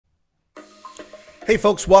Hey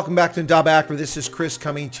folks, welcome back to Themba Nkumbi. This is Chris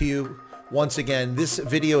coming to you once again. This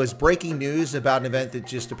video is breaking news about an event that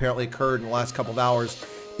just apparently occurred in the last couple of hours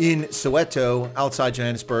in Soweto, outside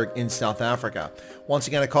Johannesburg in South Africa. Once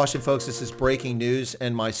again, I caution folks, this is breaking news,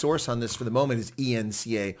 and my source on this for the moment is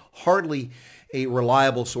ENCA. Hardly a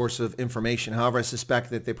reliable source of information. However, I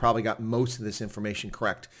suspect that they probably got most of this information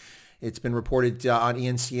correct. It's been reported on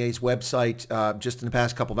ENCA's website just in the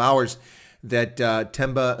past couple of hours that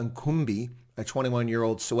Themba Nkumbi, a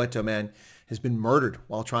 21-year-old Soweto man, has been murdered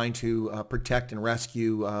while trying to protect and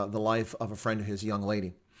rescue the life of a friend of his young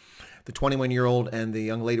lady. The 21-year-old and the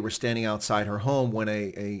young lady were standing outside her home when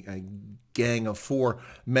a gang of 4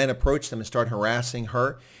 men approached them and started harassing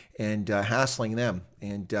her and hassling them,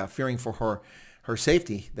 and fearing for her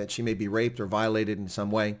safety, that she may be raped or violated in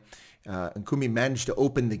some way. Nkumbi managed to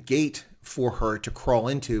open the gate for her to crawl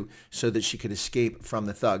into so that she could escape from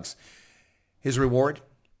the thugs. His reward?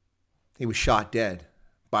 He was shot dead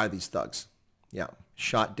by these thugs. Yeah,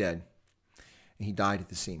 shot dead. And he died at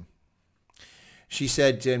the scene. She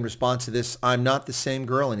said in response to this, "I'm not the same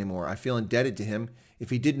girl anymore. I feel indebted to him.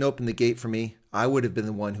 If he didn't open the gate for me, I would have been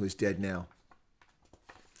the one who is dead now."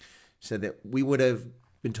 She said that we would have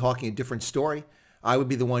been talking a different story. I would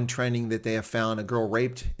be the one trending that they have found a girl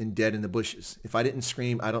raped and dead in the bushes. If I didn't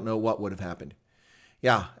scream, I don't know what would have happened.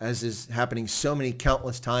 Yeah, as is happening so many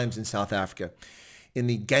countless times in South Africa. In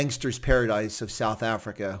the gangsters' paradise of South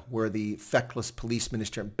Africa, where the feckless police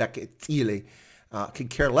minister, Bheki Cele, could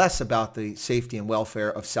care less about the safety and welfare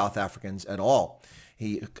of South Africans at all.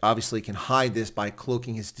 He obviously can hide this by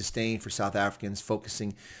cloaking his disdain for South Africans,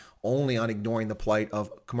 focusing only on ignoring the plight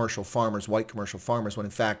of commercial farmers, white commercial farmers, when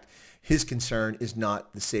in fact his concern is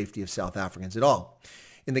not the safety of South Africans at all.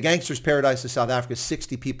 In the gangsters' paradise of South Africa,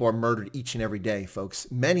 60 people are murdered each and every day, folks,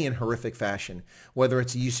 many in horrific fashion, whether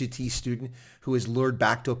it's a UCT student who is lured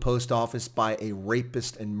back to a post office by a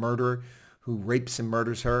rapist and murderer who rapes and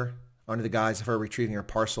murders her under the guise of her retrieving her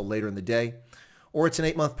parcel later in the day, or it's an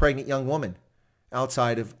 8-month pregnant young woman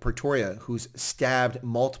outside of Pretoria who's stabbed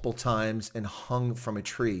multiple times and hung from a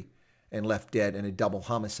tree and left dead in a double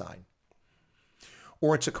homicide.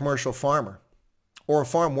 Or it's a commercial farmer or a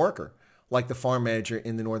farm worker, like the farm manager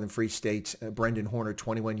in the Northern Free State, Brendan Horner,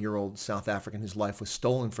 21-year-old South African, whose life was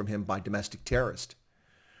stolen from him by domestic terrorists.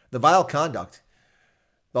 The vile conduct,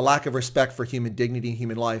 the lack of respect for human dignity and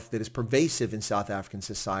human life that is pervasive in South African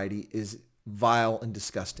society is vile and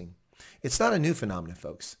disgusting. It's not a new phenomenon,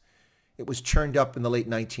 folks. It was churned up in the late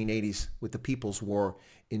 1980s with the People's War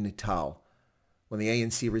in Natal, when the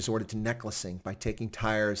ANC resorted to necklacing by taking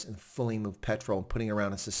tires and filling them with petrol and putting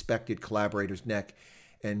around a suspected collaborator's neck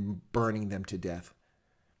and burning them to death.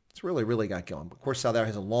 It's really got going. Of course, South Africa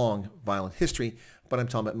has a long, violent history, but I'm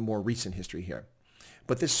talking about more recent history here.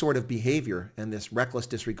 But this sort of behavior and this reckless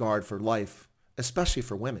disregard for life, especially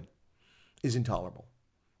for women, is intolerable.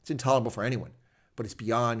 It's intolerable for anyone, but it's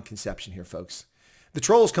beyond conception here, folks. The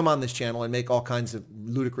trolls come on this channel and make all kinds of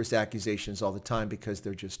ludicrous accusations all the time because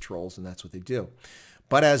they're just trolls, and that's what they do.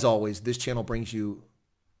 But as always, this channel brings you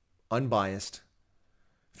unbiased,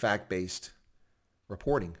 fact-based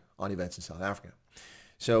reporting on events in South Africa.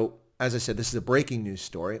 So, as I said, this is a breaking news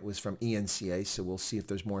story. It was from ENCA, so we'll see if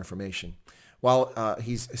there's more information. While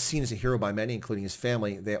he's seen as a hero by many, including his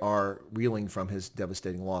family, they are reeling from his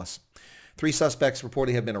devastating loss. 3 suspects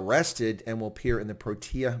reportedly have been arrested and will appear in the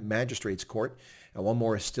Protea Magistrates Court, and 1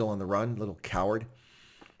 more is still on the run, little coward.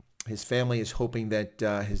 His family is hoping that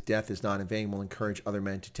his death is not in vain, will encourage other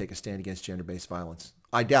men to take a stand against gender-based violence.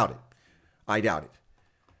 I doubt it. I doubt it.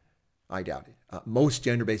 I doubt it. Most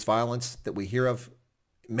gender-based violence that we hear of,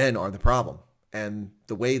 men are the problem. And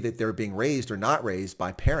the way that they're being raised or not raised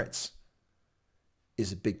by parents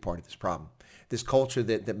is a big part of this problem. This culture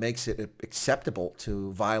that makes it acceptable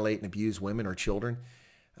to violate and abuse women or children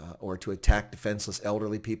or to attack defenseless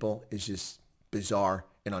elderly people is just bizarre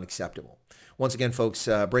and unacceptable. Once again, folks,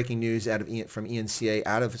 breaking news from ENCA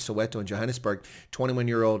out of Soweto in Johannesburg.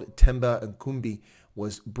 21-year-old Themba Nkumbi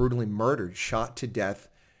was brutally murdered, shot to death,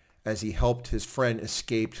 as he helped his friend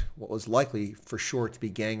escape what was likely for sure to be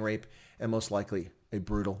gang rape and most likely a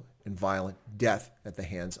brutal and violent death at the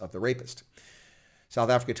hands of the rapist.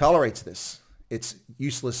 South Africa tolerates this. Its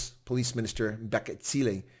useless police minister, Bheki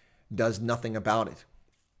Cele, does nothing about it.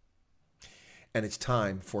 And it's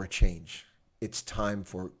time for a change. It's time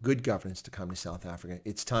for good governance to come to South Africa.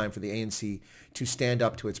 It's time for the ANC to stand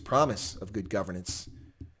up to its promise of good governance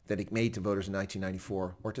that it made to voters in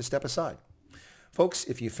 1994, or to step aside. Folks,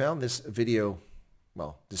 if you found this video,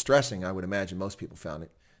 well, distressing, I would imagine most people found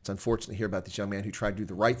it. It's unfortunate to hear about this young man who tried to do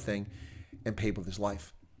the right thing and paid with his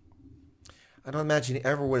life. I don't imagine he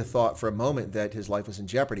ever would have thought for a moment that his life was in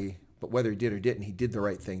jeopardy But whether he did or didn't, he did the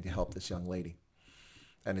right thing to help this young lady.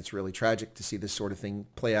 And it's really tragic to see this sort of thing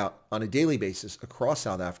play out on a daily basis across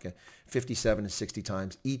South Africa, 57 to 60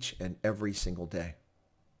 times each and every single day.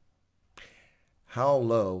 How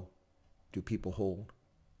low do people hold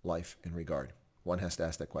life in regard? One has to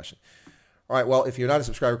ask that question. All right, well, if you're not a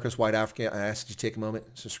subscriber to Chris White Africa, I ask you to take a moment,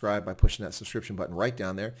 subscribe by pushing that subscription button right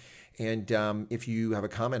down there. And if you have a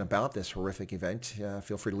comment about this horrific event,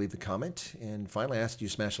 feel free to leave the comment. And finally, I ask you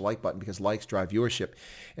to smash the like button because likes drive viewership.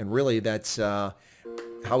 And really, that's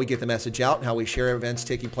how we get the message out and how we share events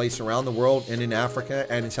taking place around the world and in Africa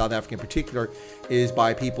and in South Africa in particular is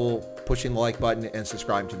by people pushing the like button and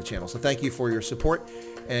subscribing to the channel. So thank you for your support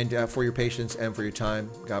and for your patience and for your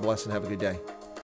time. God bless and have a good day.